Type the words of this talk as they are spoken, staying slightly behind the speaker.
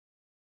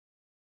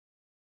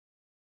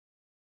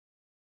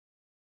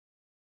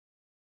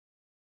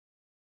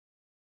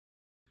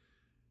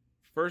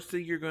First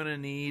thing you're going to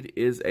need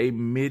is a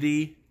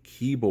MIDI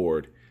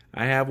keyboard.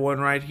 I have one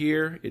right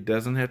here. It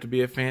doesn't have to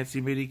be a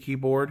fancy MIDI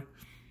keyboard.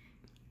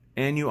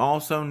 And you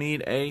also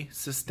need a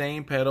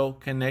sustain pedal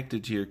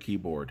connected to your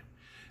keyboard.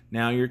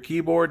 Now your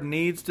keyboard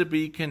needs to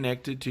be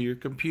connected to your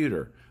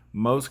computer.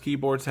 Most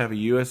keyboards have a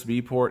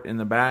USB port in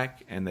the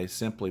back and they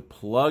simply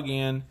plug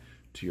in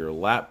to your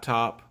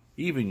laptop,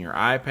 even your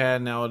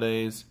iPad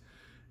nowadays,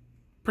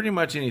 pretty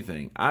much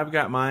anything. I've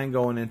got mine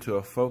going into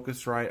a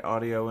Focusrite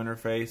audio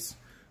interface,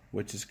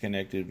 which is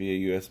connected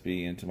via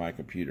USB into my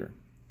computer.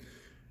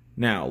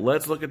 Now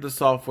let's look at the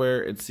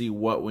software and see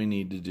what we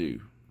need to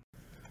do.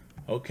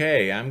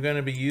 Okay, I'm going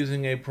to be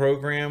using a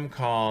program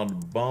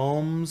called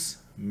Bohm's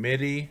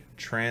MIDI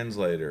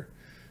Translator.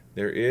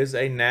 There is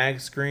a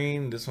nag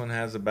screen. This one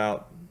has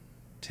about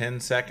 10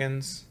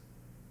 seconds.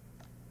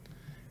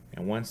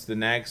 And once the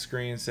nag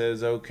screen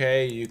says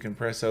OK, you can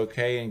press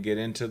OK and get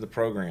into the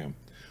program.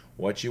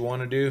 What you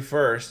want to do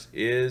first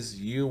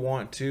is you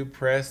want to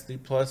press the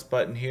plus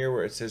button here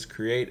where it says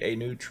create a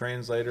new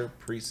translator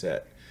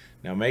preset.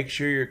 Now make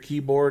sure your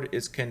keyboard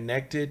is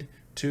connected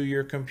to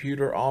your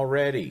computer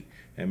already,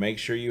 and make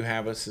sure you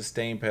have a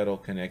sustain pedal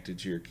connected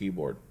to your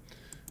keyboard.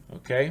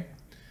 Okay?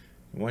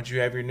 Once you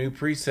have your new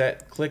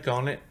preset, click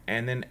on it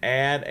and then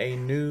add a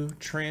new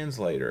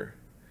translator.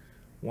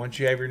 Once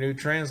you have your new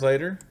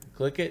translator,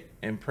 click it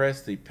and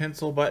press the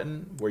pencil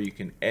button where you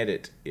can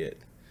edit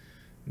it.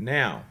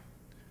 Now,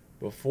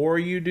 before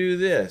you do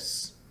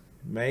this,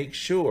 make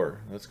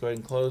sure, let's go ahead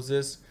and close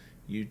this,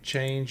 you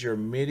change your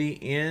MIDI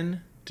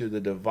in to the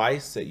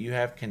device that you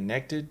have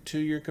connected to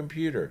your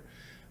computer.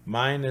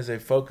 Mine is a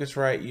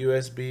Focusrite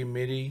USB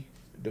MIDI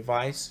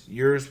device.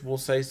 Yours will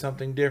say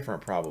something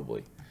different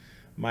probably.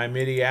 My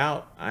MIDI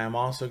out, I am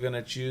also going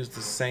to choose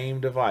the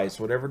same device.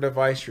 Whatever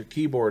device your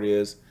keyboard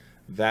is,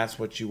 that's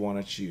what you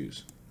want to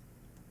choose.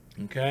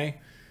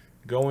 Okay?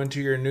 Go into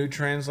your new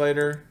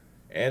translator,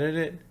 edit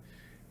it,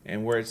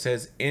 and where it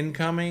says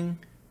incoming,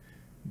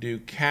 do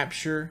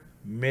capture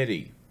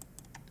MIDI.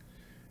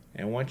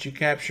 And once you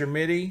capture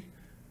MIDI,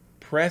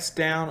 press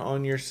down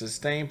on your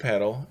sustain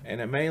pedal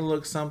and it may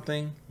look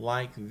something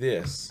like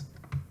this.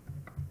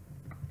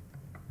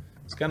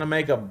 It's going to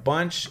make a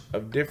bunch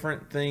of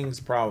different things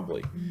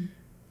probably.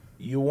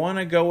 You want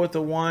to go with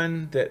the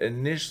one that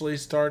initially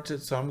starts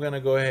it, so I'm going to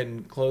go ahead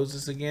and close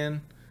this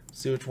again,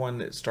 see which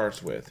one it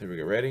starts with. Here we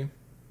go. Ready?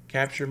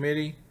 Capture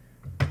MIDI.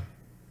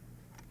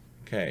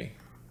 Okay.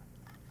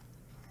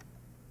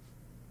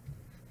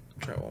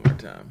 Try it one more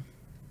time.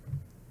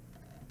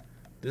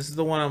 This is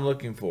the one I'm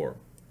looking for.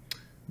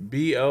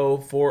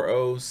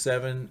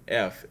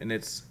 BO407F, and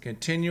it's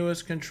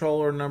continuous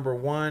controller number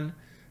 1,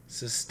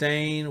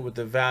 sustain with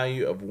the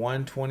value of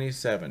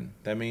 127.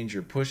 That means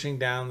you're pushing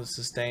down the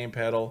sustain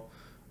pedal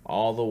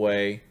all the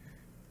way,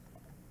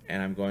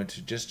 and I'm going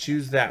to just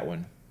choose that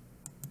one.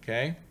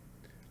 Okay,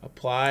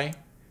 apply,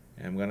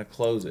 and I'm going to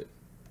close it.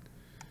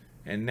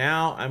 And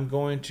now I'm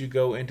going to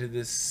go into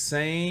this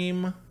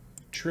same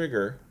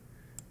trigger,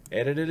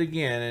 edit it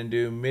again, and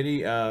do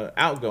MIDI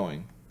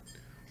outgoing.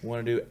 We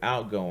want to do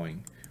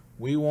outgoing.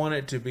 We want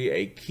it to be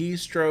a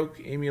keystroke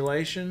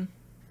emulation,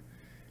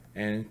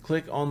 and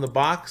click on the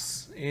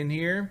box in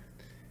here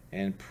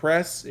and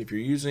press, if you're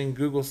using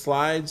Google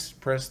Slides,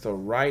 press the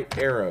right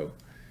arrow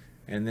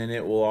and then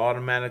it will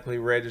automatically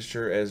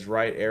register as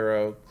right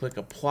arrow. Click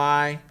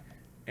apply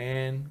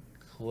and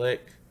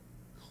click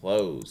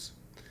close.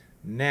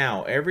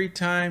 Now every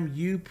time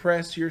you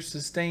press your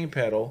sustain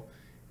pedal,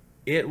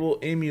 it will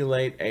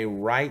emulate a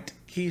right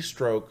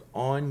keystroke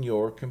on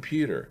your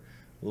computer.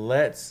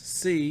 Let's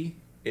see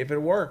if it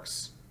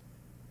works.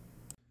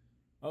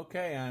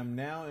 Okay, I'm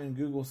now in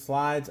Google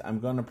Slides. I'm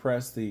going to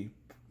press the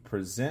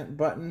present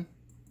button,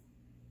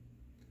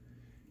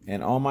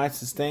 and on my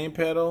sustain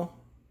pedal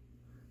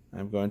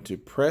I'm going to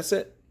press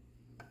it,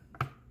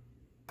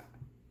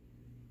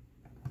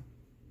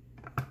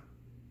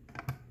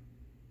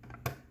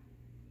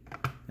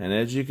 and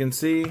as you can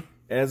see,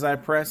 as I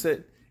press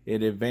it,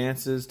 it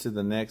advances to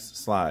the next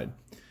slide.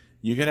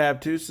 You could have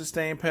 2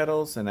 sustain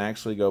pedals and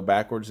actually go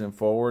backwards and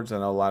forwards. I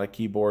know a lot of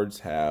keyboards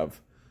have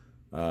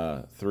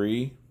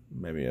 3,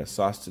 maybe a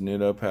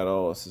sostenuto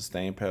pedal, a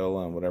sustain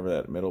pedal, and whatever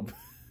that middle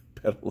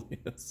pedal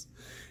is.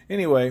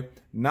 Anyway,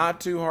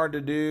 not too hard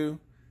to do,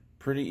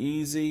 pretty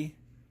easy.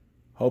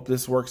 Hope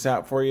this works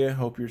out for you.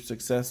 Hope you're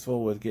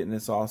successful with getting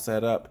this all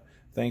set up.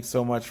 Thanks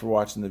so much for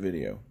watching the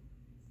video.